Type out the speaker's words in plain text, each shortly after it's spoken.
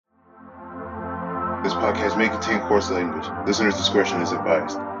podcast may contain coarse language. Listener's discretion is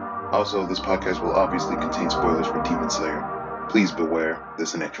advised. Also, this podcast will obviously contain spoilers for Demon Slayer. Please beware,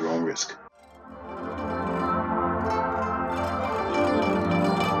 listen at your own risk.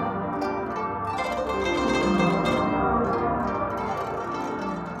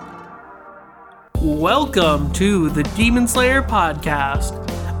 Welcome to the Demon Slayer podcast.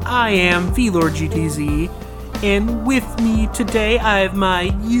 I am VLord GTZ, and with me today I have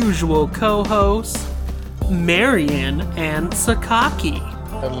my usual co-hosts, Marion and Sakaki.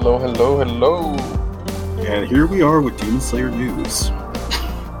 Hello, hello, hello. And here we are with Demon Slayer news.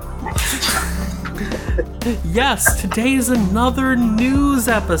 Yes, today is another news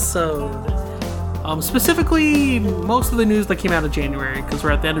episode. Specifically, most of the news that came out of January, because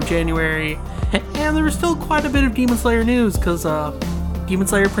we're at the end of January, and there was still quite a bit of Demon Slayer news, because Demon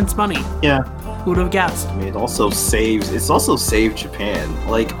Slayer prints money. Yeah. Who would have guessed? I mean, it's also saved Japan.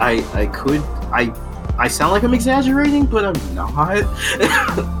 Like, I sound like I'm exaggerating, but I'm not.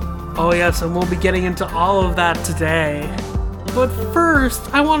 Oh yes, and we'll be getting into all of that today. But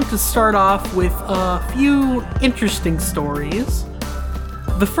first, I wanted to start off with a few interesting stories.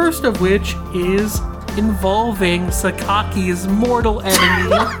 The first of which is involving Sakaki's mortal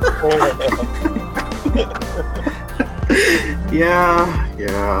enemy.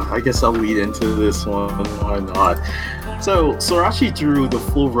 Yeah, I guess I'll lead into this one. Why not? So, Sorachi drew the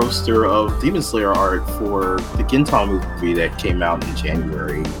full roster of Demon Slayer art for the Gintama movie that came out in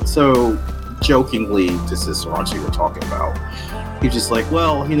January. So, jokingly, this is Sorachi we're talking about. He's just like,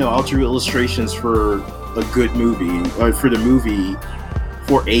 well, I'll draw illustrations for a good movie, for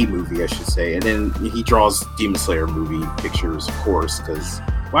a movie, I should say. And then he draws Demon Slayer movie pictures, of course, because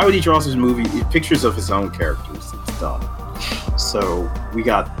why would he draw his movie pictures of his own characters? It's dumb. So we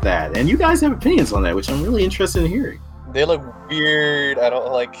got that. And you guys have opinions on that, which I'm really interested in hearing. They look weird. I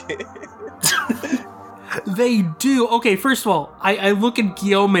don't like it. They do. Okay, first of all, I look at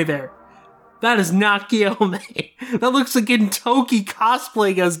Guillaume there. That is not Guillaume. That looks like Gintoki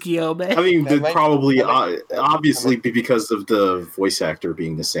cosplaying as Guillaume. I mean, probably obviously be because of the voice actor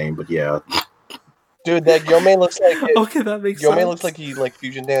being the same, but yeah. Dude, that Guillaume looks like it. Okay, that makes Guillaume sense. looks like he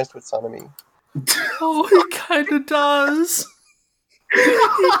fusion danced with Sanemi. Oh, he kinda does.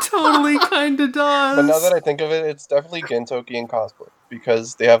 He totally kinda does. But now that I think of it, it's definitely Gintoki in cosplay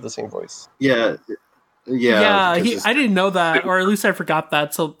because they have the same voice. Yeah. I didn't know that, or at least I forgot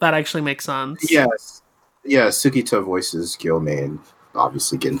that, so that actually makes sense. Yes. Yeah, Sugita voices Guillaume and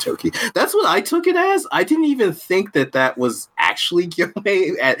obviously Gintoki. That's what I took it as. I didn't even think that was actually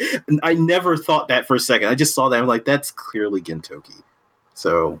Guillaume. I never thought that for a second. I just saw that, I'm like, that's clearly Gintoki.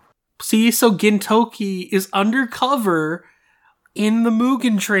 So Gintoki is undercover in the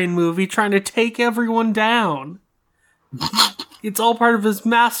Mugen Train movie trying to take everyone down. It's all part of his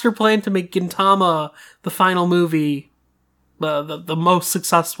master plan to make Gintama the final movie, the most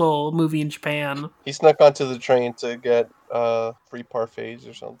successful movie in Japan. He snuck onto the train to get free parfaits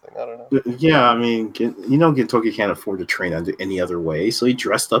or something. I don't know. Yeah, I mean, Gintoki can't afford to train any other way, so he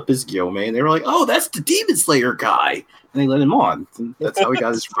dressed up as Guillaume, and they were like, "Oh, that's the Demon Slayer guy," and they let him on. And that's how he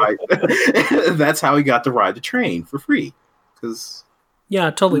got his ride. That's how he got the ride to train for free. Because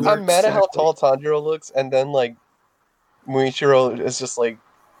totally. I'm mad at how tall Tanjiro looks, and then like Muichiro is just like,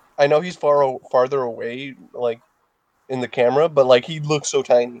 I know he's farther away, like in the camera, but like he looks so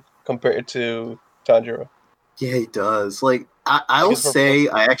tiny compared to Tanjiro. Yeah, he does. Like I'll say,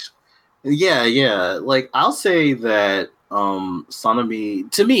 I'll say that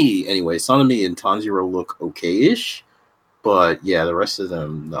Sanemi, to me anyway, Sanemi and Tanjiro look okay-ish, but yeah, the rest of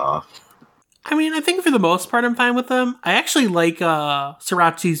them, nah. I mean, I think for the most part, I'm fine with them. I actually like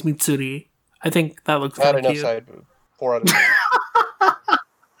Sorachi's Mitsuri. I think that looks kind of cute. Side boob. 4 out of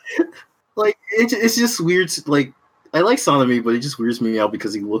 10. Like it's just weird. Like I like Sanemi, but it just weirds me out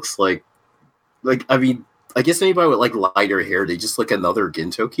because he looks like I mean, I guess anybody with like lighter hair, they just look another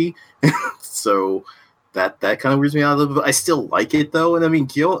Gintoki. So that kind of weirds me out a little bit. I still like it though, and I mean,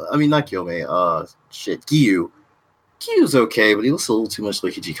 not Guillaume. Giyu. Giyu's okay, but he looks a little too much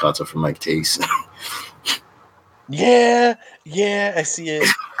like Hijikata for my taste. Yeah, I see it.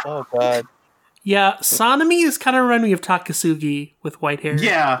 Oh god. Yeah, Sanemi is kind of reminding me of Takasugi with white hair.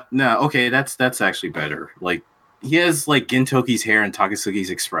 Yeah, no, okay, that's actually better. Like, he has, like, Gintoki's hair and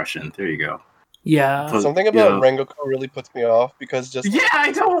Takasugi's expression. There you go. Yeah. Something about Rengoku really puts me off, because just... Yeah,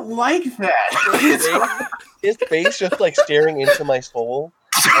 I don't like that! His face just, like, staring into my soul.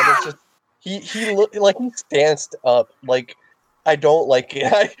 And it's just... He look like he stands up. Like, I don't like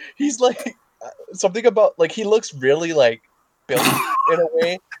it. He's, like... Something about... Like, he looks really, like... built in a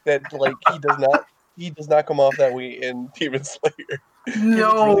way that like he does not come off that way in Demon Slayer.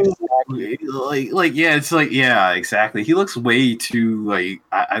 No, really yeah, it's like, yeah, exactly. He looks way too like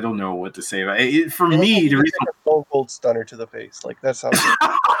I don't know what to say about it. For me, the reason like a Stone Cold Stunner to the face, like that's how.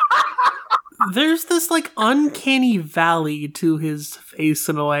 There's this like uncanny valley to his face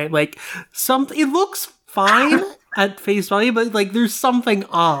in a way. Like something, it looks fine at face value, but like there's something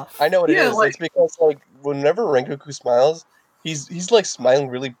off. I know what it Yeah, is. like- It's because like whenever Rengoku smiles, he's like smiling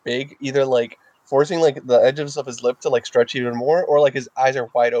really big, either like forcing like the edges of his lip to like stretch even more, or like his eyes are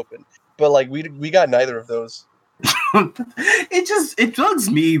wide open. But like we got neither of those. it bugs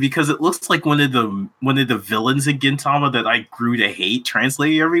me because it looks like one of the villains in Gintama that I grew to hate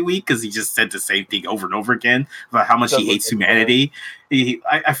translating every week because he just said the same thing over and over again about how much he hates humanity.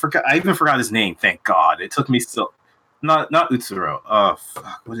 I forgot. I even forgot his name. Thank God. It took me so. Not Utsuro.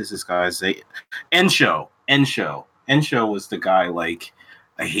 Fuck, what is this guy's name? Ensho. Ensho was the guy. Like,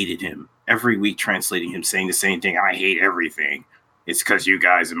 I hated him every week translating him saying the same thing. I hate everything. It's because you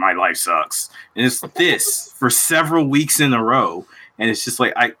guys and my life sucks. And it's this for several weeks in a row. And it's just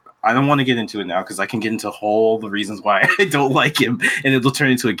like, I don't want to get into it now because I can get into all the reasons why I don't like him. And it'll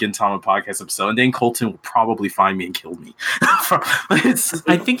turn into a Gintama podcast episode. And then Colton will probably find me and kill me.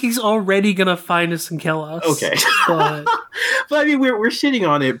 I think he's already going to find us and kill us. Okay. But, but I mean, we're shitting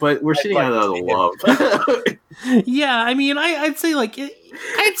on it, but we're shitting on it out of love. yeah, I mean, I'd say like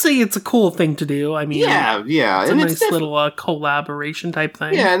I'd say it's a cool thing to do. I mean, yeah, it's a and nice little collaboration type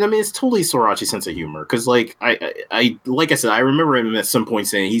thing. Yeah, and I mean it's totally Sorachi's sense of humor because, like, I like I said, I remember him at some point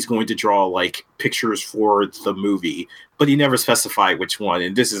saying he's going to draw like pictures for the movie, but he never specified which one.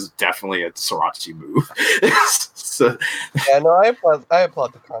 And this is definitely a Sorachi move. So, Yeah, no, I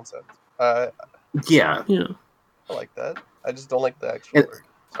applaud the concept. yeah. I like that. I just don't like the actual word.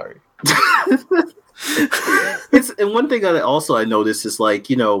 Sorry. And one thing that also I noticed is like,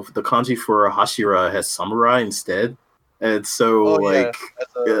 you know, the kanji for Hashira has samurai instead, and so I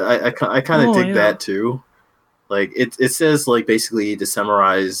kind of dig that too. Like it says like basically the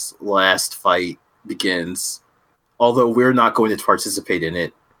samurai's last fight begins, although we're not going to participate in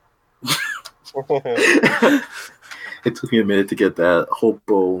it. It took me a minute to get that.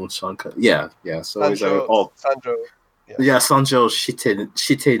 Hoppo Shanka. Yeah. So it's Sanjo. Yeah, Sanjo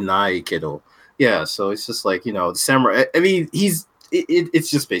shite nai kedo. Yeah, so it's just like, you know, the samurai. I mean, it's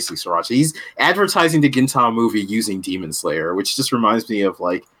just basically Sorachi. He's advertising the Gintama movie using Demon Slayer, which just reminds me of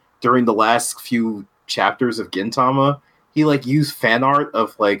like during the last few chapters of Gintama, he like used fan art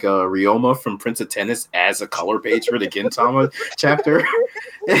of like Ryoma from Prince of Tennis as a color page for the Gintama chapter.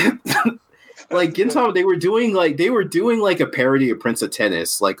 Like Gintama, they were doing like a parody of Prince of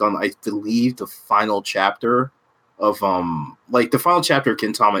Tennis, like on I believe the final chapter of like the final chapter of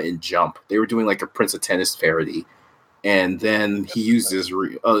Gintama in Jump. They were doing like a Prince of Tennis parody, and then he uses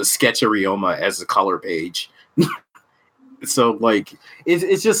a sketch of Ryoma as a color page. So like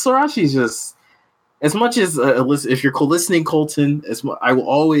it's just Sorachi's just as much as if you're listening, Colton, I will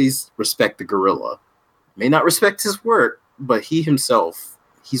always respect the gorilla. May not respect his work, but he himself,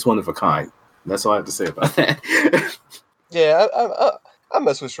 he's one of a kind. That's all I have to say about that. Yeah, I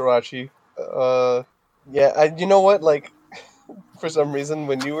mess with Sorachi. Yeah, you know what? Like, for some reason,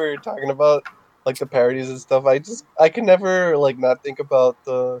 when you were talking about like the parodies and stuff, I can never like not think about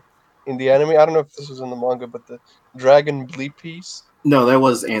in the anime. I don't know if this was in the manga, but the Dragon Bleep piece. No, that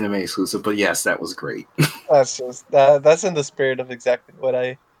was anime exclusive, but yes, that was great. That's just that's in the spirit of exactly what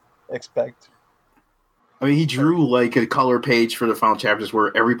I expect. I mean, he drew like a color page for the final chapters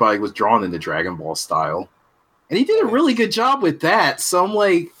where everybody was drawn in the Dragon Ball style, and he did a really good job with that. So I'm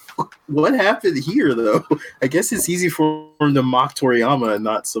like, what happened here, though? I guess it's easy for him to mock Toriyama and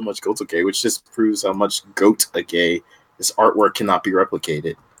not so much Gotoke, which just proves how much Gotoke, this artwork cannot be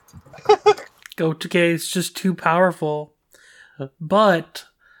replicated. Gotoke is just too powerful. But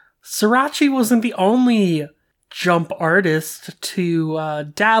Sorachi wasn't the only Jump artist to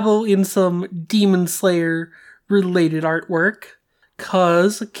dabble in some Demon Slayer related artwork,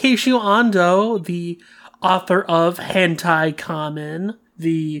 cause Keishio Ando, the author of Hentai Kamen,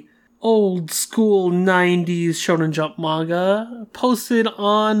 the old school 90s Shonen Jump manga, posted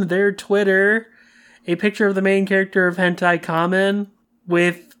on their Twitter a picture of the main character of Hentai Kamen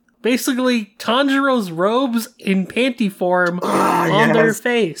with basically Tanjiro's robes in panty form on their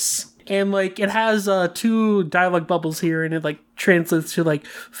face. And like it has 2 dialogue bubbles here, and it like translates to like,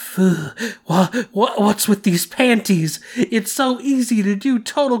 what's with these panties? It's so easy to do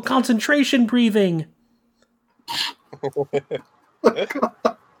total concentration breathing.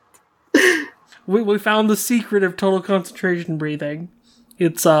 We found the secret of total concentration breathing.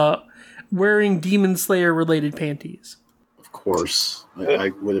 It's wearing Demon Slayer related panties. Of course,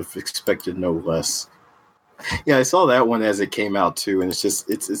 I would have expected no less. Yeah, I saw that one as it came out too, and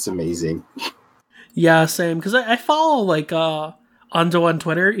it's amazing. Yeah, same. Because I follow like Ando on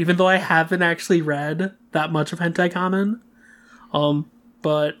Twitter, even though I haven't actually read that much of Hentai Kamen.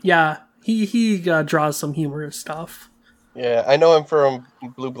 But yeah, he draws some humorous stuff. Yeah, I know him from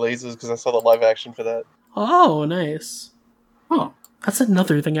Blue Blazes because I saw the live action for that. Oh, nice. Huh. That's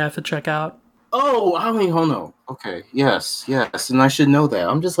another thing I have to check out. Oh, I mean, oh no. Okay, yes, and I should know that.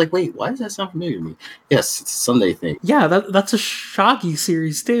 I'm just like, wait, why does that sound familiar to me? Yes, it's a Sunday thing. Yeah, that's a Shaggy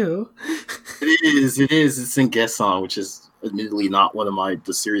series too. It is. It's in Gesson, which is admittedly not one of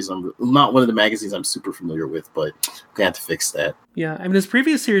not one of the magazines I'm super familiar with, but I'm gonna have to fix that. Yeah, I mean his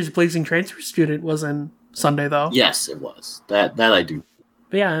previous series, Blazing Transfer Student, was in Sunday though. Yes, it was. That I do.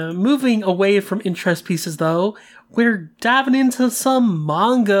 But yeah, moving away from interest pieces though, we're diving into some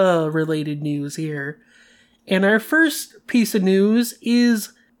manga-related news here. And our first piece of news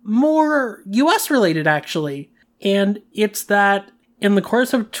is more US-related, actually. And it's that in the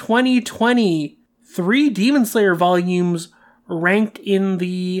course of 2020, 3 Demon Slayer volumes ranked in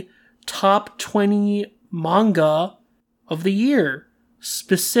the top 20 manga of the year.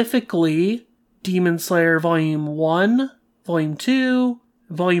 Specifically, Demon Slayer Volume 1, Volume 2,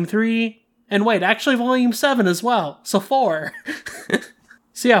 Volume 3, and wait, actually Volume 7 as well. So 4.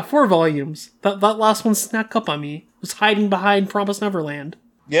 So yeah, 4 volumes. That last one snuck up on me. It was hiding behind Promise Neverland.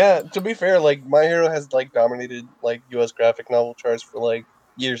 Yeah, to be fair, like My Hero has like dominated like US graphic novel charts for like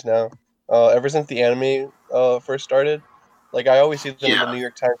years now. Ever since the anime first started. Like I always see them in the New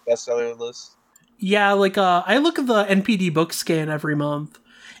York Times bestseller list. Yeah, like I look at the NPD book scan every month.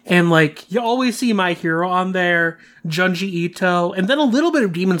 And like you always see My Hero on there, Junji Ito, and then a little bit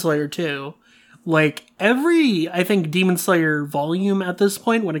of Demon Slayer too. Like every, I think, Demon Slayer volume at this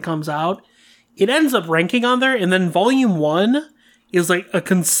point when it comes out, it ends up ranking on there, and then Volume 1 is like a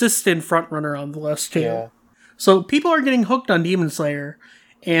consistent frontrunner on the list too. Yeah. So people are getting hooked on Demon Slayer,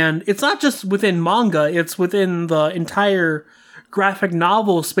 and it's not just within manga, it's within the entire graphic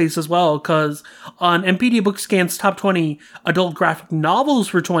novel space as well, because on NPD Bookscan's Top 20 Adult Graphic Novels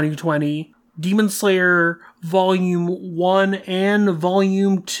for 2020, Demon Slayer Volume 1 and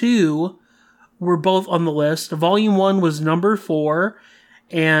Volume 2 were both on the list. Volume 1 was number 4,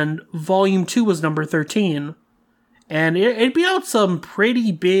 and Volume 2 was number 13. And it beat out some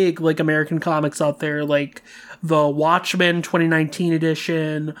pretty big, like, American comics out there, like the Watchmen 2019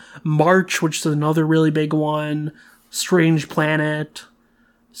 edition, March, which is another really big one, Strange Planet.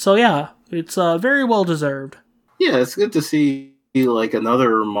 So yeah, it's very well deserved. Yeah, it's good to see, like,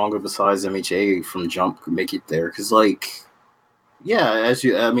 another manga besides MHA from Jump make it there, because, like, yeah, as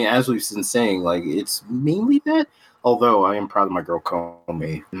we've been saying, like, it's mainly that. Although I am proud of my girl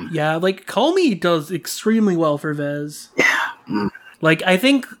Comey. Yeah, like Comey does extremely well for Viz. Yeah. Like I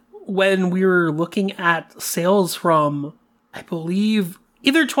think when we were looking at sales from, I believe,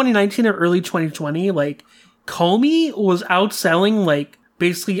 either 2019 or early 2020, like Comey was outselling like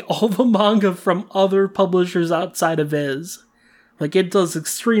basically all the manga from other publishers outside of Viz. Like it does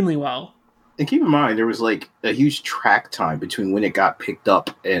extremely well. And keep in mind, there was like a huge track time between when it got picked up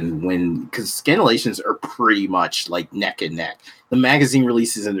and when, because scanlations are pretty much like neck and neck. The magazine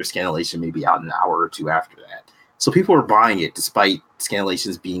releases and their scanlation may be out an hour or two after that. So people are buying it despite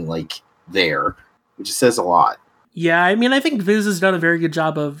scanlations being like there, which says a lot. Yeah, I mean, I think Viz has done a very good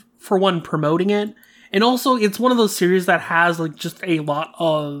job of, for one, promoting it. And also, it's one of those series that has like just a lot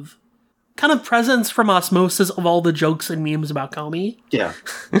of kind of presence from osmosis of all the jokes and memes about Comey. Yeah.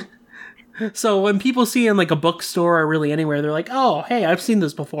 So when people see it in like a bookstore or really anywhere, they're like, oh, hey, I've seen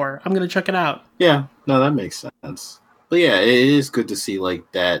this before. I'm going to check it out. Yeah, no, that makes sense. But yeah, it is good to see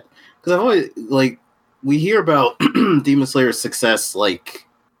like that. Because I've always, like, we hear about Demon Slayer's success, like,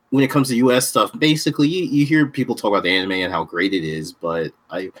 when it comes to US stuff. Basically, you hear people talk about the anime and how great it is, but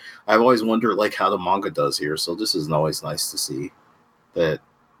I've always wondered, like, how the manga does here. So this is always nice to see that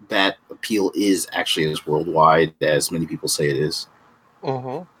appeal is actually as worldwide as many people say it is.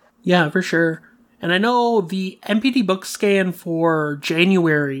 Mm-hmm. Yeah, for sure. And I know the MPD book scan for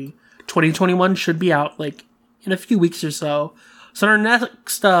January 2021 should be out like in a few weeks or so. So in our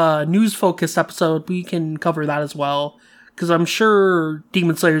next news-focused episode, we can cover that as well. Because I'm sure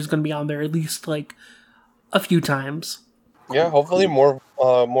Demon Slayer is going to be on there at least like a few times. Yeah, hopefully more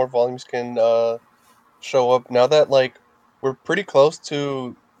volumes can show up now that like we're pretty close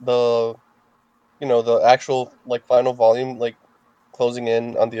to the actual like final volume like closing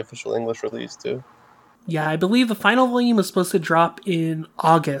in on the official English release too. Yeah, I believe the final volume is supposed to drop in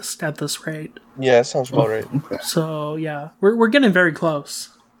August at this rate. Yeah, sounds about right. Okay. So yeah, we're getting very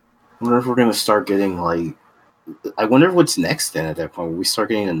close. I wonder if we're gonna start getting like. I wonder what's next then at that point. Will we start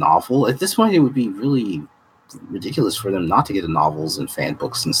getting a novel? At this point, it would be really ridiculous for them not to get the novels and fan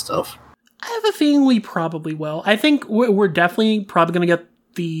books and stuff. I have a feeling we probably will. I think we're definitely probably going to get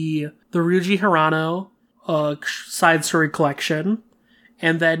the Ryuji Hirano side story collection,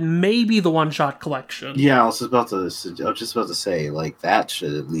 and then maybe the one-shot collection. Yeah, I was just about to say, like, that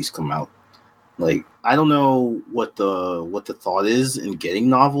should at least come out. Like, I don't know what the thought is in getting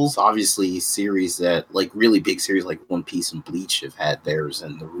novels. Obviously, series that, like, really big series like One Piece and Bleach have had theirs,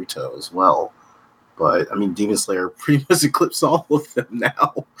 and Naruto as well. But, I mean, Demon Slayer pretty much eclipses all of them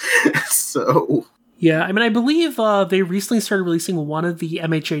now. So... Yeah, I mean, I believe they recently started releasing one of the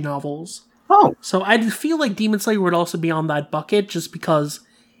MHA novels. Oh. So I feel like Demon Slayer would also be on that bucket just because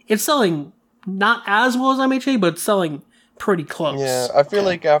it's selling not as well as MHA, but it's selling pretty close. Yeah, I feel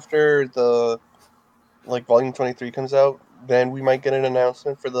like after the Volume 23 comes out, then we might get an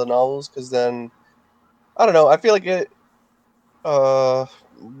announcement for the novels, because then, I don't know, I feel like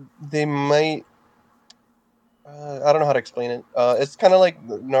they might... I don't know how to explain it. It's kind of like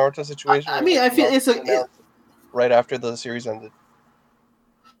the Naruto situation. I mean, I feel it's right after the series ended.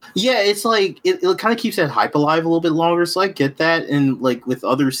 Yeah, it's like it kind of keeps that hype alive a little bit longer. So I get that, and like with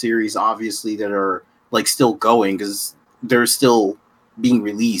other series, obviously that are like still going because they're still being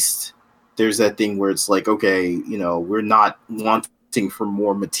released. There's that thing where it's like, okay, you know, we're not wanting for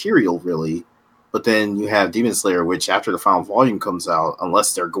more material really. But then you have Demon Slayer, which after the final volume comes out,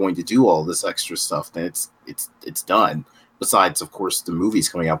 unless they're going to do all this extra stuff, then it's done. Besides, of course, the movies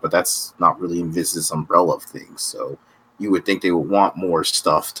coming out, but that's not really in Viz's umbrella of things. So you would think they would want more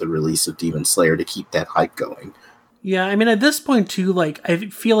stuff to release of Demon Slayer to keep that hype going. Yeah, I mean, at this point, too, like, I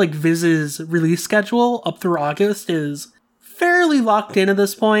feel like Viz's release schedule up through August is fairly locked in at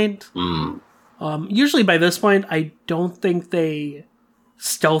this point. Usually by this point, I don't think they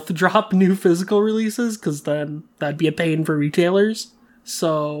stealth drop new physical releases, because then that'd be a pain for retailers.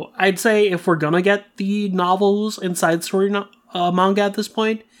 So I'd say if we're gonna get the novels and side story manga at this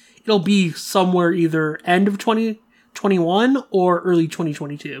point, it'll be somewhere either end of 2021 or early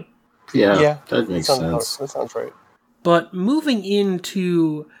 2022. Yeah, that makes sense. That sounds right. But moving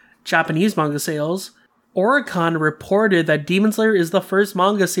into Japanese manga sales, Oricon reported that Demon Slayer is the first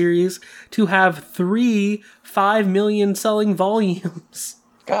manga series to have 3 5 million selling volumes.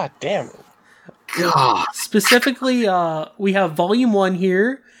 God damn it. God. Specifically, we have Volume 1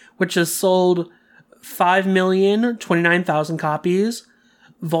 here, which has sold 5,029,000 copies.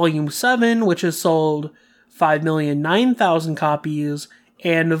 Volume 7, which has sold 5,009,000 copies.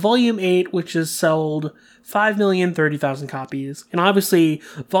 And Volume 8, which has sold 5,030,000 copies. And obviously,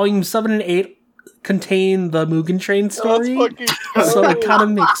 Volume 7 and 8 contain the Mugen Train story, so it kind of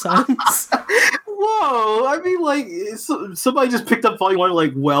makes sense. Whoa! I mean, like, somebody just picked up Volume 1,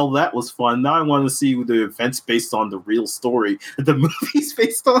 like, well, that was fun. Now I want to see the events based on the real story. The movie's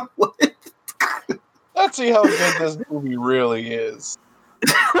based on what? Let's see how good this movie really is.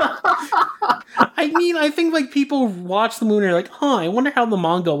 I mean, I think, like, people watch the movie and are like, huh, I wonder how the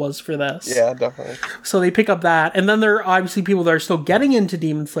manga was for this. Yeah, definitely. So they pick up that, and then there are obviously people that are still getting into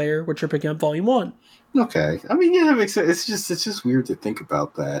Demon Slayer, which are picking up Volume 1. Okay. I mean, yeah, that makes sense. It's just weird to think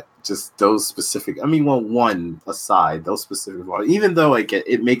about that. Just those specific... I mean, well, one aside, those specific... Even though I get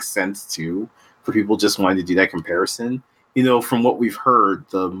it makes sense, too, for people just wanting to do that comparison. You know, from what we've heard,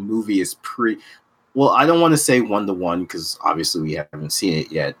 the movie is pretty... Well, I don't want to say 1-to-1 because obviously we haven't seen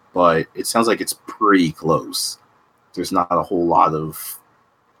it yet, but it sounds like it's pretty close. There's not a whole lot of,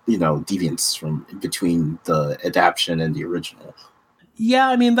 you know, deviance from between the adaptation and the original. Yeah,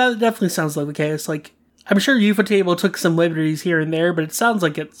 I mean, that definitely sounds like the case. Like, I'm sure Ufotable took some liberties here and there, but it sounds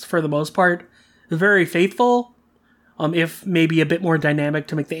like it's, for the most part, very faithful, if maybe a bit more dynamic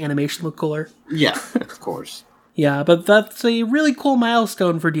to make the animation look cooler. Yeah, of course. Yeah, but that's a really cool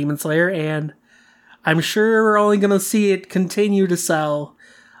milestone for Demon Slayer, and I'm sure we're only going to see it continue to sell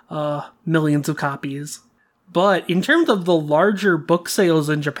millions of copies. But in terms of the larger book sales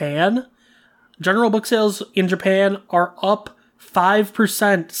in Japan, general book sales in Japan are up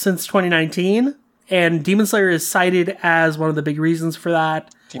 5% since 2019, and Demon Slayer is cited as one of the big reasons for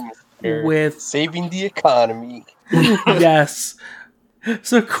that. Demon Slayer with saving the economy. Yes.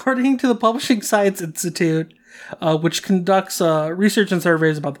 So according to the Publishing Science Institute, which conducts research and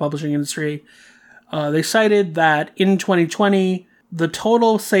surveys about the publishing industry, they cited that in 2020, the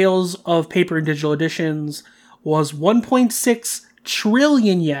total sales of paper and digital editions was 1.6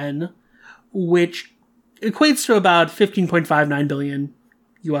 trillion yen, which equates to about 15.59 billion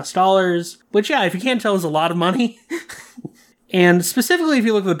US dollars, which, yeah, if you can't tell, is a lot of money. And specifically, if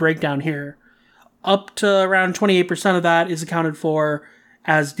you look at the breakdown here, up to around 28% of that is accounted for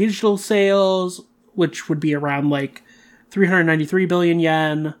as digital sales, which would be around like 393 billion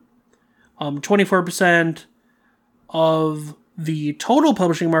yen. 24% of the total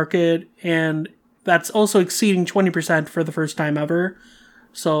publishing market, and that's also exceeding 20% for the first time ever.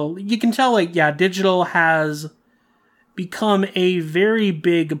 So you can tell, digital has become a very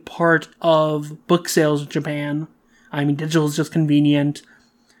big part of book sales in Japan. I mean, digital is just convenient.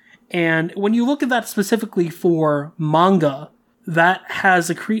 And when you look at that specifically for manga, that has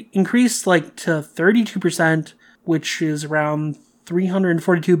increased to 32%, which is around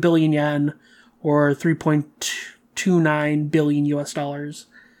 342 billion yen, or 3.29 billion US dollars.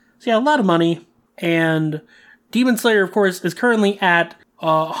 So yeah, a lot of money. And Demon Slayer, of course, is currently at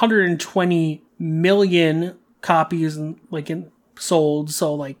 120 million copies sold.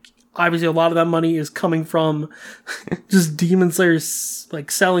 So obviously a lot of that money is coming from just Demon Slayer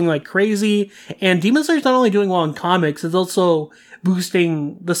selling like crazy. And Demon Slayer's not only doing well in comics, it's also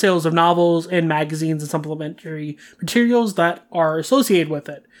boosting the sales of novels and magazines and supplementary materials that are associated with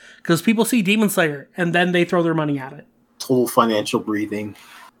it. Because people see Demon Slayer and then they throw their money at it. Total financial breathing.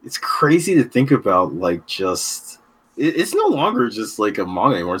 It's crazy to think about, it's no longer just a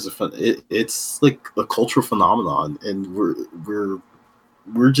manga anymore. It's like a cultural phenomenon, and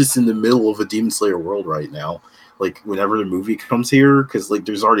we're just in the middle of a Demon Slayer world right now. Whenever the movie comes here, because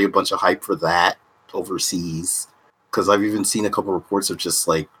there's already a bunch of hype for that overseas. Because I've even seen a couple reports of just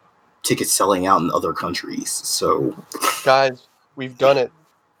tickets selling out in other countries. So, guys, we've done it.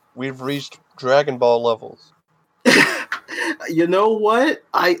 We've reached Dragon Ball levels. You know what?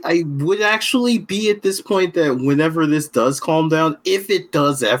 I would actually be at this point that whenever this does calm down, if it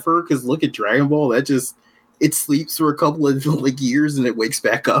does ever, because look at Dragon Ball, it sleeps for a couple of years and it wakes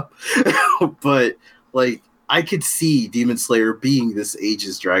back up. But I could see Demon Slayer being this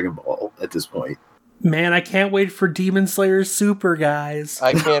age's Dragon Ball at this point. Man, I can't wait for Demon Slayer Super, guys.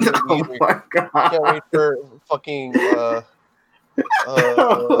 I can't wait either. My God. I can't wait for fucking let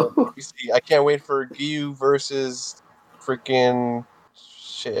me see. I can't wait for Gyu versus freaking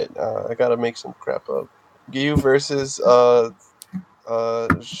shit. I gotta make some crap up. Gyu versus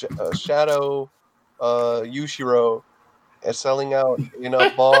Shadow Yushiro and selling out in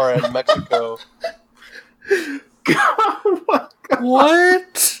a bar in Mexico. Oh my God.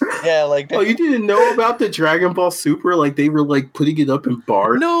 What? Yeah, oh, you didn't know about the Dragon Ball Super? They were putting it up in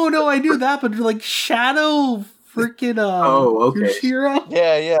bars? No, I knew that, but Shadow freaking oh, okay. Yushiro?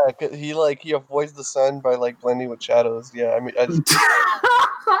 Yeah, he avoids the sun by blending with shadows. Yeah, I mean,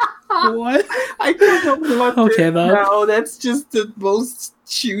 what? I can't help but okay, then. No, that's just the most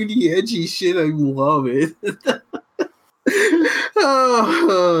shooty, edgy shit. I love it.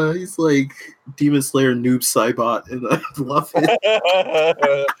 He's like Demon Slayer noob Cybot, and I love it.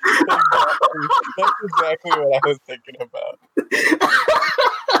 That's exactly what I was thinking about.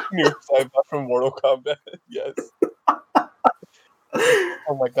 Noob Cybot from Mortal Kombat. Yes.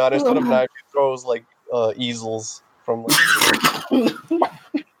 Oh my God! Instead of knife, he throws easels from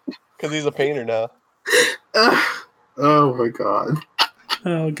because he's a painter now. Oh my God.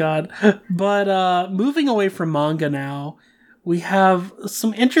 Oh God. But moving away from manga now, we have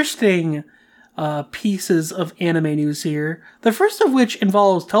some interesting pieces of anime news here. The first of which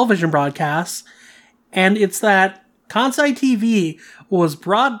involves television broadcasts, and it's that Kansai TV was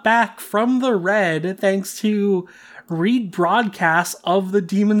brought back from the red thanks to rebroadcasts of the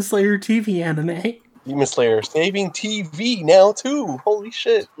Demon Slayer TV anime. Demon Slayer saving TV now too. Holy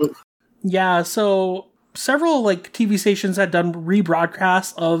shit. Yeah, so several TV stations had done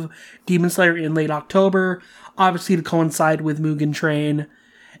rebroadcasts of Demon Slayer in late October, obviously to coincide with Mugen Train.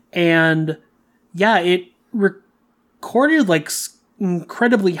 And yeah, it recorded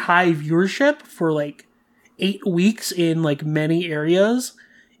incredibly high viewership for 8 weeks in many areas,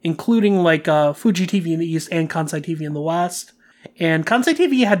 including Fuji TV in the East and Kansai TV in the West. And Kansai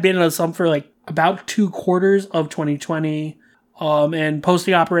TV had been in a slump for about 2 quarters of 2020. And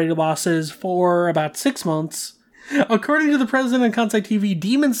posting operating losses for about 6 months. According to the president of Kansai TV,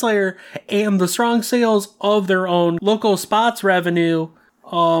 Demon Slayer and the strong sales of their own local spots revenue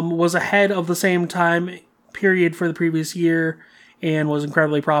was ahead of the same time period for the previous year and was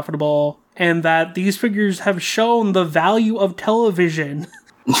incredibly profitable. And that these figures have shown the value of television.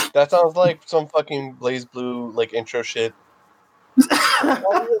 That sounds like some fucking Blaze Blue intro shit.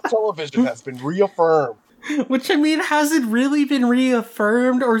 Television has been reaffirmed. Which, I mean, has it really been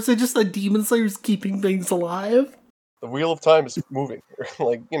reaffirmed, or is it just that Demon Slayer's keeping things alive? The wheel of time is moving.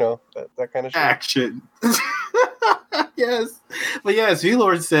 That kind of shit. Action. Yes. But yeah, as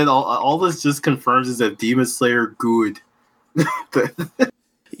V-Lord said, all this just confirms is that Demon Slayer good.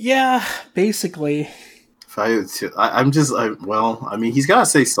 Yeah, basically. He's got to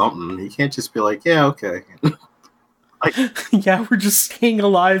say something. He can't just be yeah, okay. Yeah, we're just staying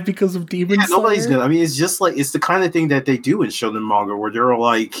alive because of Demon Slayer. Nobody's gonna. I mean, it's just like it's the kind of thing that they do in shonen manga, where they're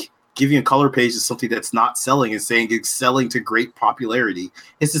like giving a color page to something that's not selling and saying it's selling to great popularity.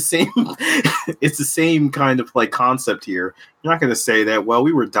 It's the same. It's the same kind of like concept here. You're not gonna say that. Well,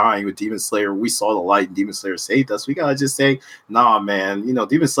 we were dying with Demon Slayer. We saw the light, and Demon Slayer saved us. We gotta just say, nah, man. You know,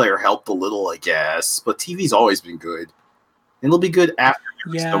 Demon Slayer helped a little, I guess, but TV's always been good, and it'll be good after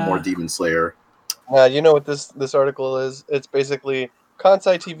there's no more Demon Slayer. You know what this article is? It's basically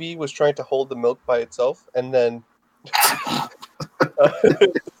Kansai TV was trying to hold the milk by itself, and then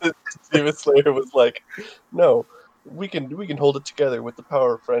Demon Slayer was like, "No, we can hold it together with the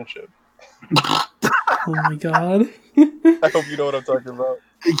power of friendship." Oh my god! I hope you know what I'm talking about.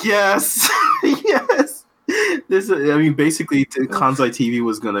 Yes, yes. I mean, basically, Kansai TV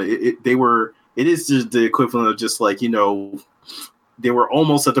was gonna. It is just the equivalent of just like, you know. They were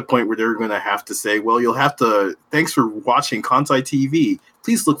almost at the point where they're going to have to say, well, you'll have to, thanks for watching Kansai TV.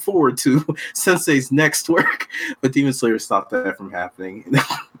 Please look forward to Sensei's next work. But Demon Slayer stopped that from happening.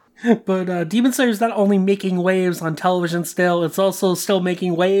 But Demon Slayer is not only making waves on television still, it's also still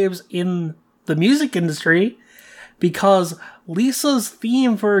making waves in the music industry, because Lisa's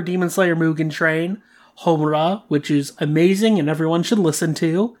theme for Demon Slayer Mugen Train, Homura, which is amazing and everyone should listen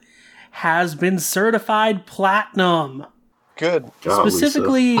to, has been certified platinum. Good.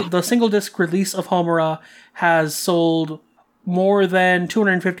 Specifically, the single disc release of Homura has sold more than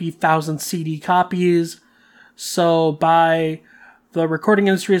 250,000 CD copies. So by the Recording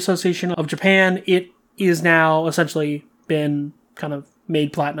Industry Association of Japan, it is now essentially been kind of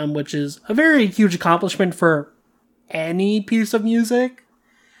made platinum, which is a very huge accomplishment for any piece of music.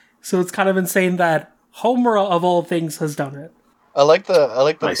 So it's kind of insane that Homura, of all things, has done it. I like the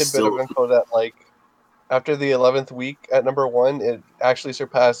tidbit of info that, like, after the 11th week at number 1, it actually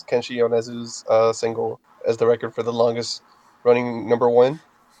surpassed Kenshi Yonezu's single as the record for the longest running number 1.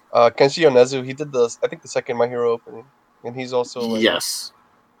 Kenshi Yonezu, he did I think the second My Hero opening, and he's also like, yes,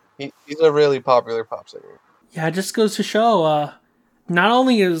 he's a really popular pop singer. Yeah, it just goes to show, not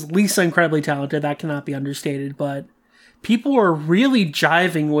only is Lisa incredibly talented, that cannot be understated, but people are really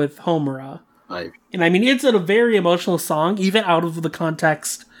jiving with Homura. And I mean, it's a very emotional song, even out of the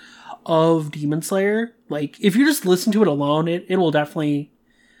context of Demon Slayer. Like, if you just listen to it alone, it will definitely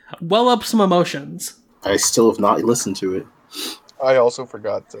well up some emotions. I still have not listened to it. I also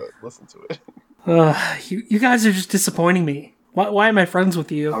forgot to listen to it. You guys are just disappointing me. Why am I friends with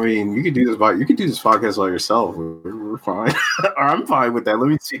you? I mean, you could do this podcast by yourself. We're fine. Or I'm fine with that. Let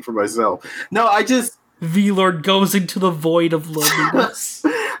me speak for myself. No, I just V-Lord goes into the void of loneliness.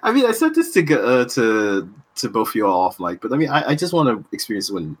 I mean, I said this to both of you all off mic, but I mean, I just want to experience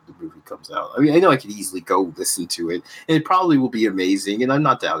it when the movie comes out. I mean, I know I could easily go listen to it, and it probably will be amazing, and I'm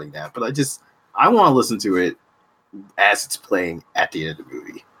not doubting that, but I want to listen to it as it's playing at the end of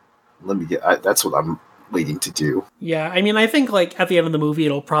the movie. That's what I'm waiting to do. Yeah, I mean, I think, like, at the end of the movie,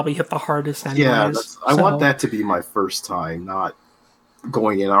 it'll probably hit the hardest anyways. Yeah, I want that to be my first time, not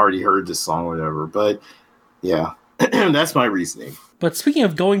going in, I already heard this song or whatever, but yeah, that's my reasoning. But speaking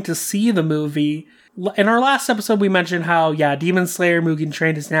of going to see the movie, in our last episode we mentioned how, yeah, Demon Slayer Mugen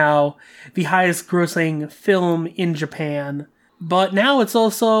Train is now the highest grossing film in Japan, but now it's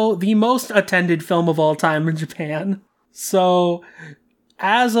also the most attended film of all time in Japan. So,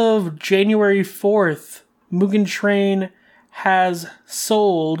 as of January 4th, Mugen Train has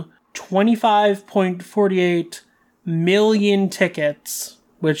sold 25.48 million tickets,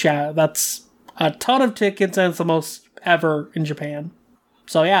 which, yeah, that's a ton of tickets, and it's the most ever in Japan.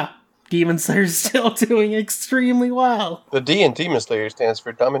 So yeah, Demon Slayer is still doing extremely well. The D in Demon Slayer stands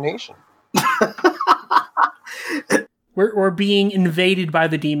for domination. We're being invaded by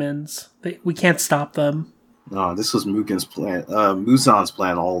the demons. We can't stop them. No, this was Mugen's plan. Muzan's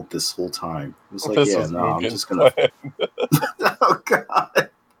plan all this whole time. It was like, I'm just gonna. Oh God,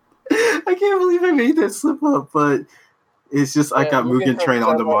 I can't believe I made that slip up, but it's just I got Mugen Train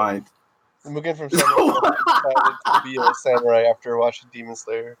on the mind. Mugen from Samurai decided to be a samurai after watching Demon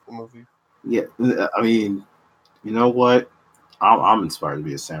Slayer, the movie. Yeah, I mean, you know what? I'm inspired to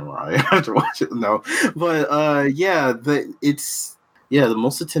be a samurai after watching it. No, but it's the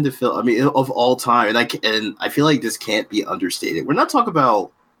most attended film. I mean, of all time, and I feel like this can't be understated. We're not talking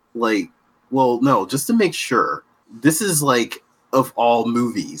about just to make sure, this is like of all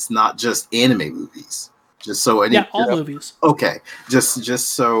movies, not just anime movies. Just so all movies. Okay, just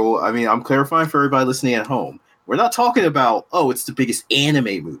so I mean, I'm clarifying for everybody listening at home. We're not talking about it's the biggest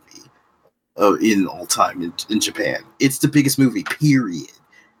anime movie in all time in Japan. It's the biggest movie, period.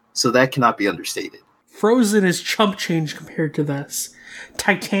 So that cannot be understated. Frozen is chump change compared to this.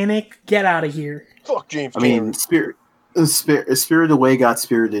 Titanic, get out of here. Fuck James. I mean, Spirited Away got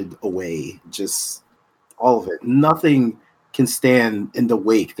spirited away. Just all of it. Nothing can stand in the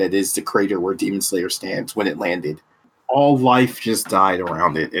wake that is the crater where Demon Slayer stands when it landed. All life just died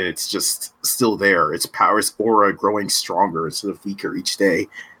around it, and it's just still there. Its power, its aura growing stronger instead of weaker each day.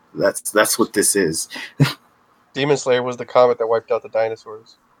 That's what this is. Demon Slayer was the comet that wiped out the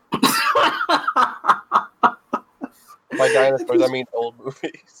dinosaurs. By dinosaurs, I mean old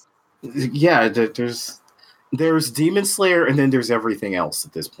movies. Yeah, there's Demon Slayer, and then there's everything else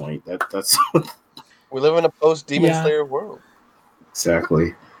at this point. That's We live in a post-Demon Yeah. Slayer world.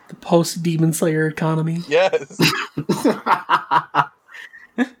 exactly. The post Demon Slayer economy. Yes.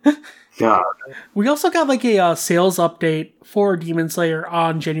 God. We also got like a sales update for Demon Slayer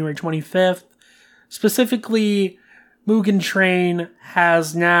on January 25th. Specifically, Mugen Train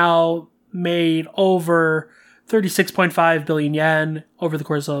has now made over 36.5 billion yen over the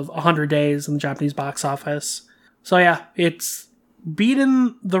course of 100 days in the Japanese box office. So yeah, it's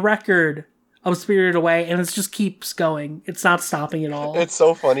beaten the record of Spirited Away, and it just keeps going. It's not stopping at all. It's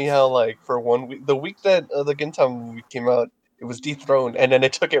so funny how, like, for 1 week, the week that the Gintama movie came out, it was dethroned, and then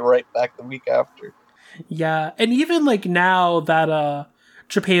it took it right back the week after. Yeah, and even like now that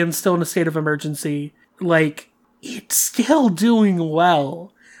Japan's still in a state of emergency, like it's still doing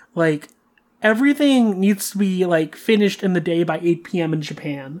well. Like everything needs to be like finished in the day by 8 p.m. in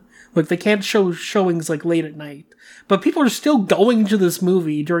Japan. Like they can't show showings like late at night. But people are still going to this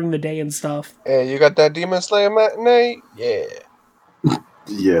movie during the day and stuff. Hey, you got that Demon Slayer matinee? Yeah.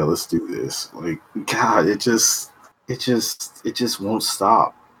 Yeah, let's do this. Like, God, it just won't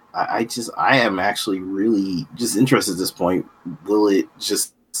stop. I am actually really just interested at this point. Will it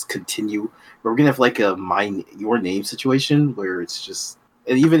just continue? We're gonna have like a mine your name situation where it's just,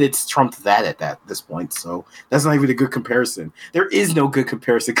 and even it's trumped that at this point. So that's not even a good comparison. There is no good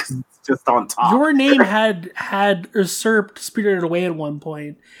comparison because it's just on top. Your Name had usurped Spirited Away at one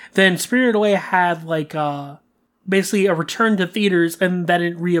point. Then Spirited Away had like basically a return to theaters, and then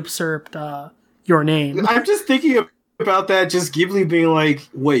it re-usurped Your Name. I'm just thinking about that, just Ghibli being like,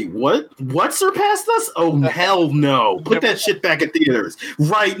 wait, what surpassed us? Oh, hell no. Put that shit back in theaters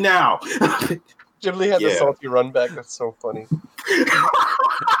right now. Ghibli had the Yeah. salty run back. That's so funny.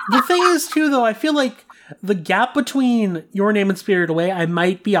 The thing is, too, though, I feel like the gap between Your Name and Spirited Away, I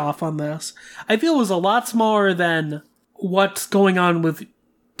might be off on this. I feel it was a lot smaller than what's going on with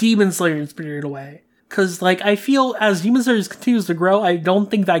Demon Slayer and Spirited Away. Because, like, I feel as Demon Slayer continues to grow, I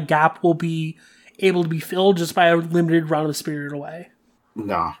don't think that gap will be able to be filled just by a limited run of Spirited Away.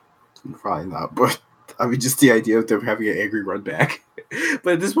 Nah, probably not. But I mean, just the idea of them having an angry run back.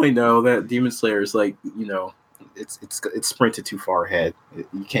 But at this point, no, that Demon Slayer is like, it's sprinted too far ahead.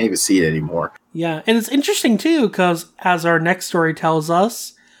 You can't even see it anymore. Yeah, and it's interesting, too, because as our next story tells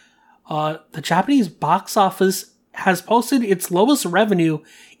us, the Japanese box office has posted its lowest revenue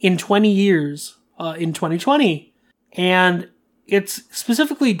in 20 years in 2020. And it's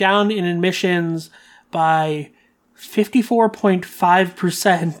specifically down in admissions by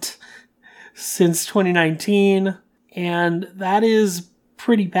 54.5% since 2019, and that is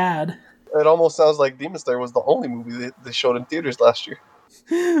pretty bad. It almost sounds like Demon Slayer was the only movie they showed in theaters last year.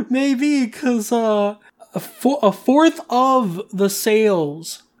 Maybe, because a fourth of the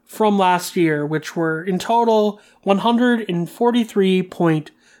sales from last year, which were in total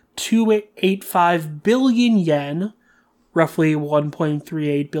 143.285 billion yen, roughly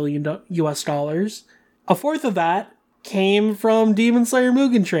 1.38 billion US dollars. A fourth of that came from Demon Slayer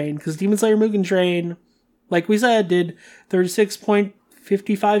Mugen Train, because Demon Slayer Mugen Train, like we said, did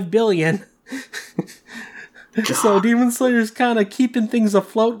 36.55 billion. So Demon Slayer's kind of keeping things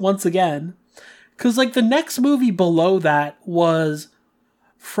afloat once again. Because, like, the next movie below that was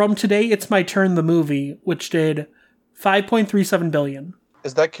From Today It's My Turn the Movie, which did 5.37 billion.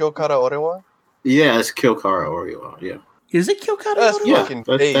 Is that Kyokara Orewa? Yeah, it's Kyokara Oriwa. Yeah. Is it Kyokara? That's Orewa? Yeah, fucking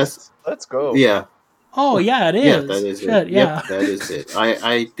that's- days. Let's go. Yeah. Oh, yeah, it is. Yeah, that is Shit, it. yeah. Yep, that is it.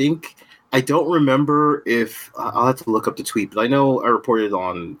 I think, I don't remember if, I'll have to look up the tweet, but I know I reported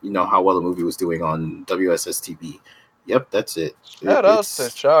on, how well the movie was doing on WSS TV. Yep, that's it. Shout out to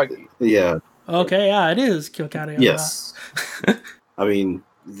Shaggy. Yeah, Okay, yeah, it is Kyokara. Orewa. yes. I mean,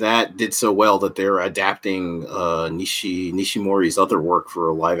 that did so well that they're adapting Nishimori's other work for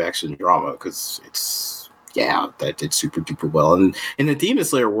a live action drama, because that did super duper well. And in the Demon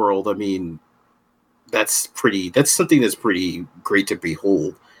Slayer world, I mean, that's something that's pretty great to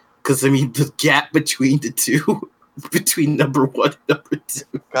behold. Because, I mean, the gap between the two, between number one and number two.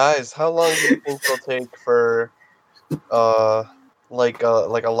 Guys, how long do you think it'll take for like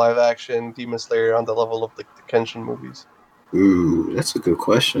a live action Demon Slayer on the level of the Kenshin movies? Ooh, that's a good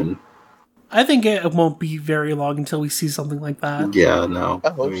question. I think it won't be very long until we see something like that. Yeah, no. I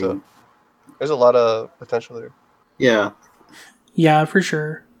hope so. There's a lot of potential there. Yeah. Yeah, for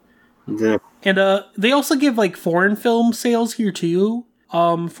sure. Yeah. And they also give like foreign film sales here too,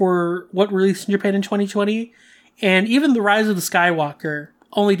 for what released in Japan in 2020. And even The Rise of the Skywalker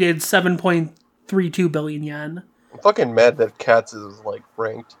only did 7.32 billion yen. I'm fucking mad that Cats is like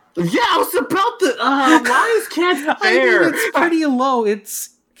ranked. Yeah, I was about to. Why is Cats I there? mean, it's pretty low.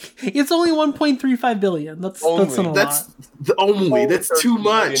 It's only 1.35 billion. That's not a lot. That's too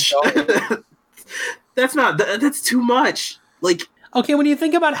much. That's too much. Like, okay, when you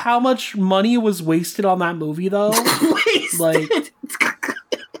think about how much money was wasted on that movie, though, like,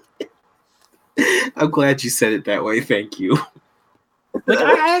 I'm glad you said it that way. Thank you. Like,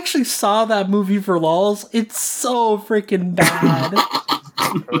 I actually saw that movie for lols. It's so freaking bad.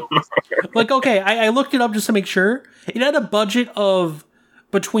 Like, okay, I looked it up just to make sure. It had a budget of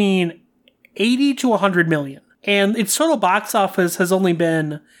between 80 to 100 million. And its total box office has only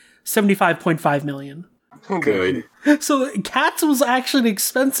been 75.5 million. Good. So Cats was actually an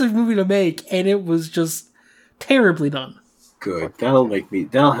expensive movie to make, and it was just terribly done. Good.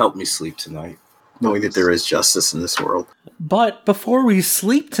 That'll help me sleep tonight, knowing that there is justice in this world. But before we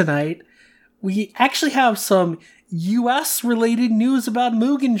sleep tonight, we actually have some US-related news about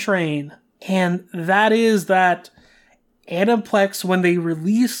Mugen Train. And that is that Aniplex, when they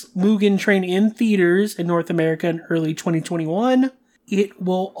release Mugen Train in theaters in North America in early 2021, it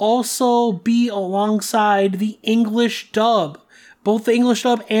will also be alongside the English dub. Both the English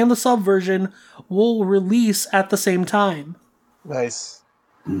dub and the sub version will release at the same time. Nice.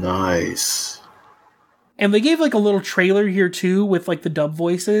 And they gave like a little trailer here too with like the dub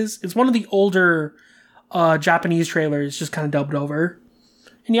voices. It's one of the older Japanese trailers just kind of dubbed over.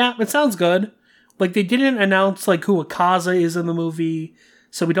 And yeah, it sounds good. Like, they didn't announce like who Akaza is in the movie,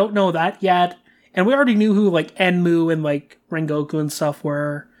 so we don't know that yet. And we already knew who like Enmu and like Rengoku and stuff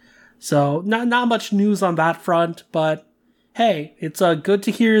were. So not much news on that front, but hey, it's good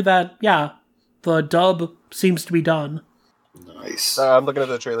to hear that, yeah, the dub seems to be done. Nice. I'm looking at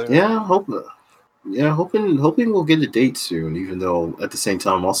the trailer. Hoping we'll get a date soon, even though at the same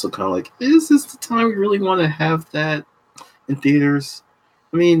time I'm also kind of like, is this the time we really want to have that in theaters?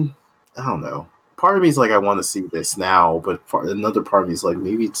 I mean, I don't know. Part of me is like, I want to see this now, but another part of me is like,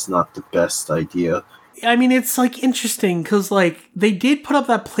 maybe it's not the best idea. I mean, it's like interesting because like they did put up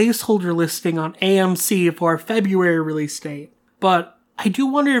that placeholder listing on AMC for a February release date, but I do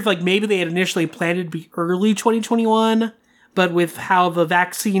wonder if like maybe they had initially planned it to be early 2021, but with how the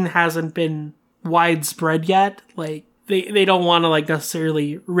vaccine hasn't been widespread yet, like they don't want to like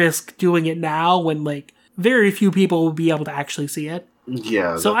necessarily risk doing it now when like very few people will be able to actually see it.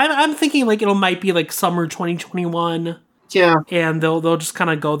 Yeah. So I'm thinking like it might be like summer 2021. Yeah. And they'll just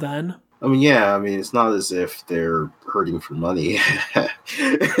kind of go then. I mean, yeah. I mean, it's not as if they're hurting for money.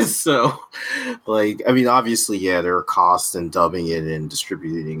 So, like, I mean, obviously, yeah, there are costs in dubbing it and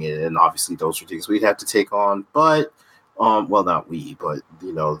distributing it, and obviously those are things we'd have to take on. But, well, not we, but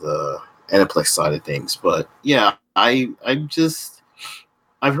you know, the Aniplex side of things. But yeah, I've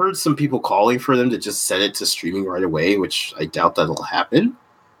heard some people calling for them to just set it to streaming right away, which I doubt that'll happen.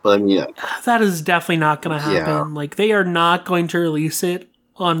 But I mean, that is definitely not going to happen. Yeah. Like, they are not going to release it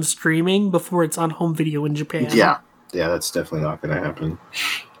on streaming before it's on home video in Japan. Yeah, that's definitely not going to happen.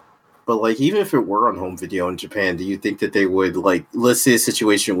 But like, even if it were on home video in Japan, do you think that they would, like, let's say a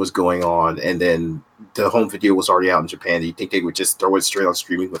situation was going on and then the home video was already out in Japan, do you think they would just throw it straight on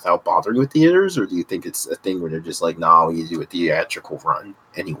streaming without bothering with theaters? Or do you think it's a thing where they're just like, nah, we do a theatrical run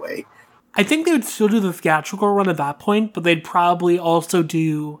anyway? I think they would still do the theatrical run at that point, but they'd probably also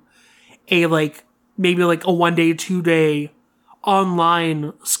do a, like, maybe like a 1-day, 2-day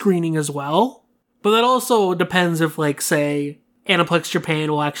online screening as well. But that also depends if, like, say, Aniplex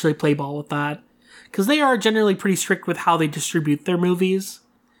Japan will actually play ball with that. Because they are generally pretty strict with how they distribute their movies.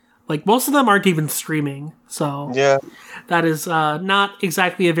 Like, most of them aren't even streaming, so yeah, that is not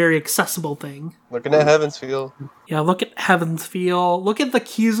exactly a very accessible thing. Looking at Heaven's Feel. Yeah, look at Heaven's Feel. Look at the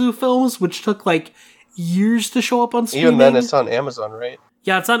Kizu films, which took, like, years to show up on streaming. Even then, it's on Amazon, right?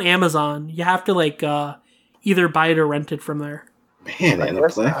 Yeah, it's on Amazon. You have to, like, either buy it or rent it from there. Man, I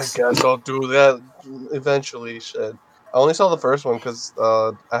guess I'll do that eventually, shit. I only saw the first one because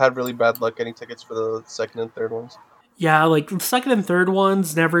I had really bad luck getting tickets for the second and third ones. Yeah, like, the second and third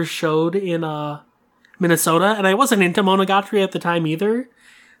ones never showed in Minnesota, and I wasn't into Monogatari at the time either,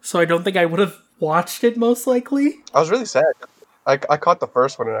 so I don't think I would have watched it, most likely. I was really sad. I caught the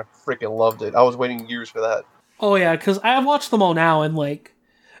first one, and I freaking loved it. I was waiting years for that. Oh, yeah, because I have watched them all now, and, like,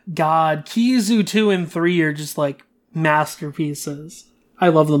 God, Kizu 2 and 3 are just, like, masterpieces. I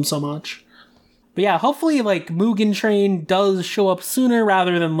love them so much. But yeah, hopefully, like, Mugen Train does show up sooner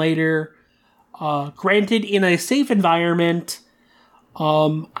rather than later. Granted, in a safe environment.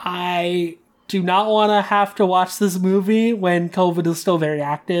 I do not want to have to watch this movie when COVID is still very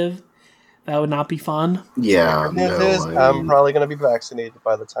active. That would not be fun. Yeah, I'm probably going to be vaccinated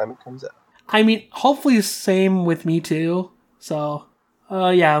by the time it comes out. I mean, hopefully same with me too. So,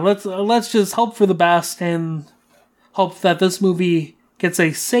 yeah, let's just hope for the best and hope that this movie gets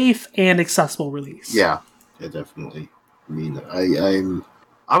a safe and accessible release. Yeah, definitely. I mean, I'm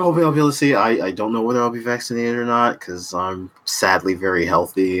hoping I'll be able to see it. I don't know whether I'll be vaccinated or not because I'm sadly very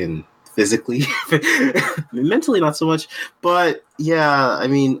healthy and physically, mentally not so much. But yeah, I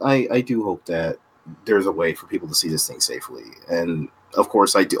mean, I do hope that there's a way for people to see this thing safely. And of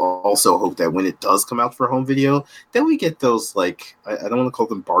course, I do also hope that when it does come out for home video, then we get those, like, I don't want to call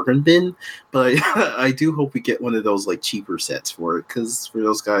them bargain bin, but I do hope we get one of those, like, cheaper sets for it. Because for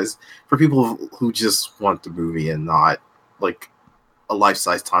those guys, for people who just want the movie and not, like, a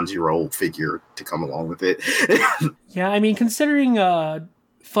life-size Tanjiro figure to come along with it. Yeah, I mean, considering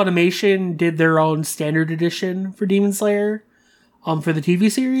Funimation did their own standard edition for Demon Slayer for the TV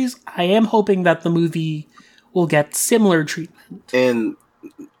series, I am hoping that the movie will get similar treatment. And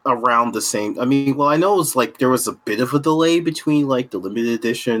around the same... I mean, well, I know it's like there was a bit of a delay between like the limited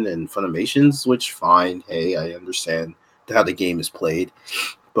edition and Funimation's, which fine. Hey, I understand how the game is played.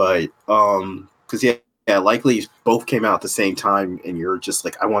 But, because yeah, likely both came out at the same time and you're just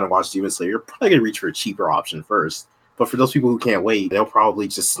like, I want to watch Demon Slayer, you're probably going to reach for a cheaper option first. But for those people who can't wait, they'll probably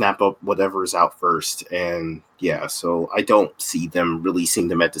just snap up whatever's out first. And yeah, so I don't see them releasing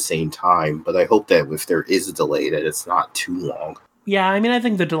them at the same time. But I hope that if there is a delay, that it's not too long. Yeah, I mean, I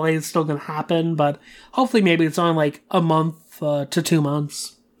think the delay is still going to happen, but hopefully maybe it's on like a month to 2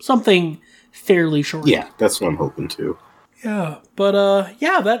 months. Something fairly short. Yeah, that's what I'm hoping too. Yeah, but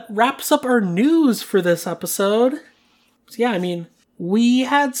yeah, that wraps up our news for this episode. So yeah, I mean, we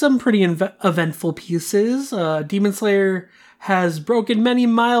had some pretty eventful pieces. Demon Slayer has broken many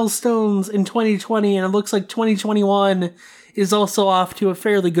milestones in 2020, and it looks like 2021 is also off to a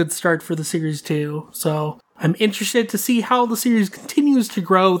fairly good start for the series too. So I'm interested to see how the series continues to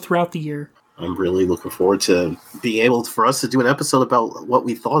grow throughout the year. I'm really looking forward to being able for us to do an episode about what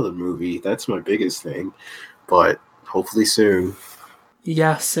we thought of the movie. That's my biggest thing, but hopefully soon.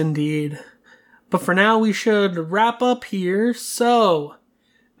 Yes, indeed. But for now, we should wrap up here. So,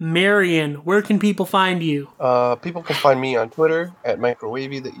 Marion, where can people find you? People can find me on Twitter at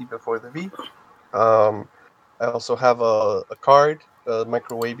microwavy, the E before the V. I also have a card,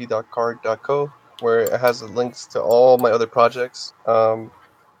 microwavy.card.co, where it has links to all my other projects.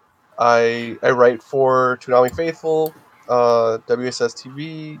 I write for Toonami Faithful, WSS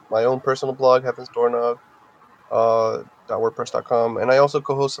TV, my own personal blog, Heaven's Doorknob, .wordpress.com, and I also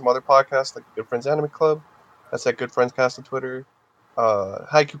co-host some other podcasts like Good Friends Anime Club. That's at Good Friends Cast on Twitter.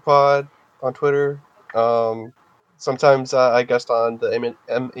 Haiku Pod on Twitter. Sometimes I guest on the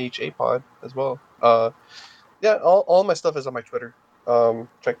MHA Pod as well. Yeah, all my stuff is on my Twitter.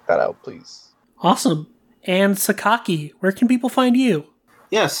 Check that out, please. Awesome. And Sakaki, where can people find you?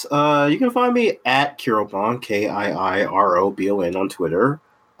 Yes, you can find me at Kirobon, KIIROBON on Twitter.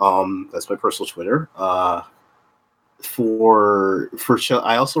 That's my personal Twitter. For show,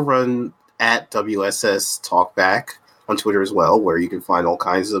 I also run at WSS Talkback on Twitter as well, where you can find all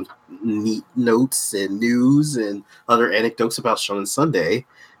kinds of neat notes and news and other anecdotes about Shonen Sunday.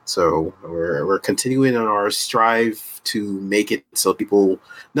 So we're continuing on our strive to make it so people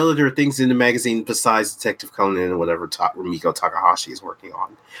know that there are things in the magazine besides Detective Conan and whatever Rumiko Takahashi is working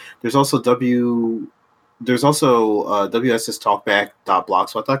on. There's also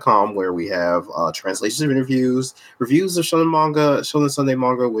WSSTalkback.blogspot.com, where we have translations of interviews, reviews of Shonen Sunday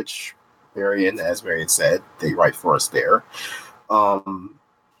manga, which as Marion said, they write for us there.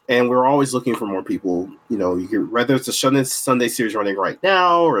 And we're always looking for more people. You know, whether it's a Shonen Sunday series running right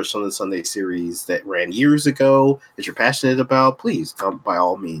now or a Shonen Sunday series that ran years ago that you're passionate about, please come by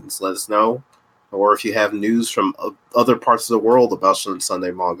all means. Let us know. Or if you have news from other parts of the world about Shonen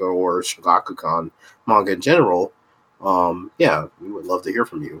Sunday manga or Shogakukan manga in general, yeah, we would love to hear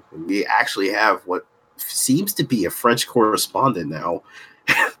from you. And we actually have what seems to be a French correspondent now,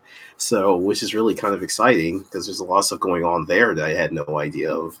 so which is really kind of exciting because there's a lot of stuff going on there that I had no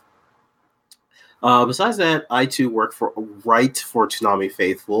idea of. Besides that, I too write for Toonami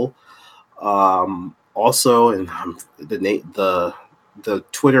Faithful. Also, and the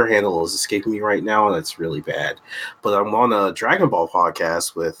Twitter handle is escaping me right now, and that's really bad. But I'm on a Dragon Ball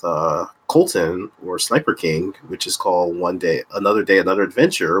podcast with Colton, or Sniper King, which is called Another Day, Another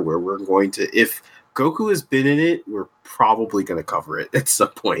Adventure, where we're going to, if Goku has been in it, we're probably going to cover it at some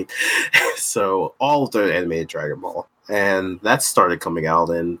point. So all of the animated Dragon Ball. And that started coming out,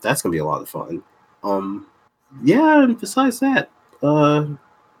 and that's going to be a lot of fun. Yeah, and besides that, yeah,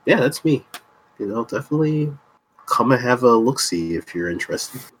 that's me. Definitely come and have a look-see if you're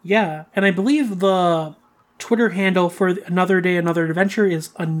interested. Yeah, and I believe the Twitter handle for Another Day, Another Adventure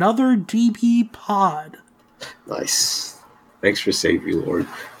is Another DB Pod. Nice. Thanks for saving me, Lord.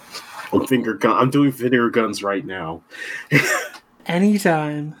 I'm doing finger guns right now.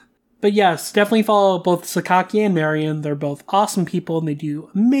 Anytime. But yes, definitely follow both Sakaki and Marion. They're both awesome people and they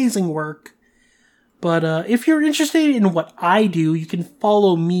do amazing work. But if you're interested in what I do, you can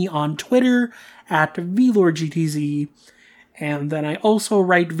follow me on Twitter at VLordGTZ. And then I also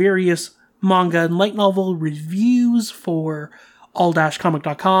write various manga and light novel reviews for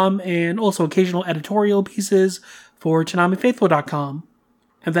all-comic.com and also occasional editorial pieces for TanamiFaithful.com.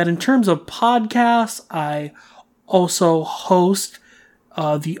 And then in terms of podcasts, I also host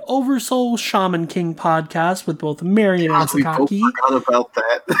the Oversoul Shaman King podcast with both Marion and Sakaki. We both forgot about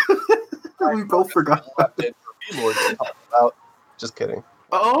that. We both forgot about it. Just kidding.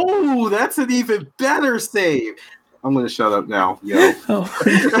 Oh, that's an even better save. I'm going to shut up now. Yo.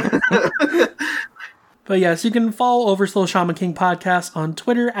 Oh. But yes, you can follow Oversoul Shaman King podcast on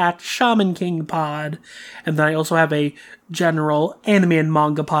Twitter at Shaman King Pod. And then I also have a general anime and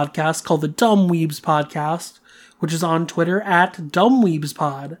manga podcast called the Dumb Weebs Podcast, which is on Twitter at Dumb Weebs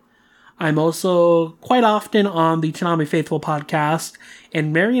Pod. I'm also quite often on the Tanami Faithful podcast,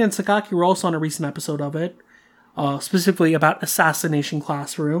 and Marion and Sakaki were also on a recent episode of it, specifically about Assassination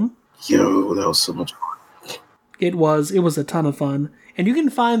Classroom. Yo, that was so much fun. It was a ton of fun. And you can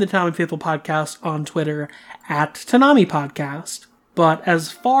find the Tanami Faithful podcast on Twitter at Tanami Podcast. But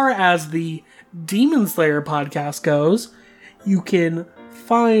as far as the Demon Slayer podcast goes, you can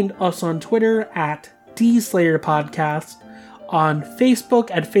find us on Twitter at DSlayer Podcast, on Facebook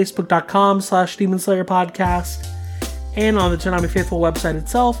at facebook.com/Demon Slayer Podcast, and on the Tanami Faithful website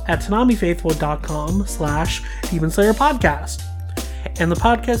itself at tanamifaithful.com/Demon Slayer Podcast. And the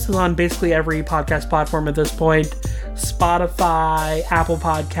podcast is on basically every podcast platform at this point. Spotify, Apple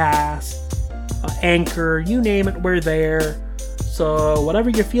Podcasts, Anchor, you name it, we're there. So whatever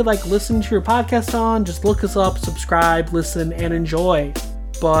you feel like listening to your podcast on, just look us up, subscribe, listen, and enjoy.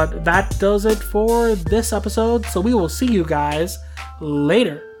 But that does it for this episode, so we will see you guys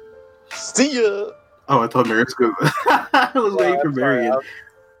later. See ya! Oh, I thought Marion was good. I was waiting for Marion.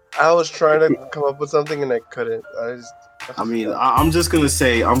 I was trying to come up with something and I couldn't. I'm just gonna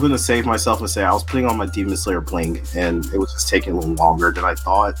say, I'm gonna save myself and say I was putting on my Demon Slayer bling, and it was just taking a little longer than I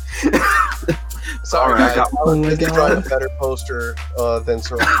thought. Sorry, Right, I was trying a better poster than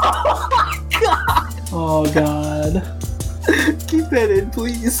Soraya. Oh god. Keep that in,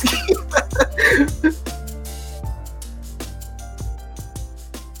 please.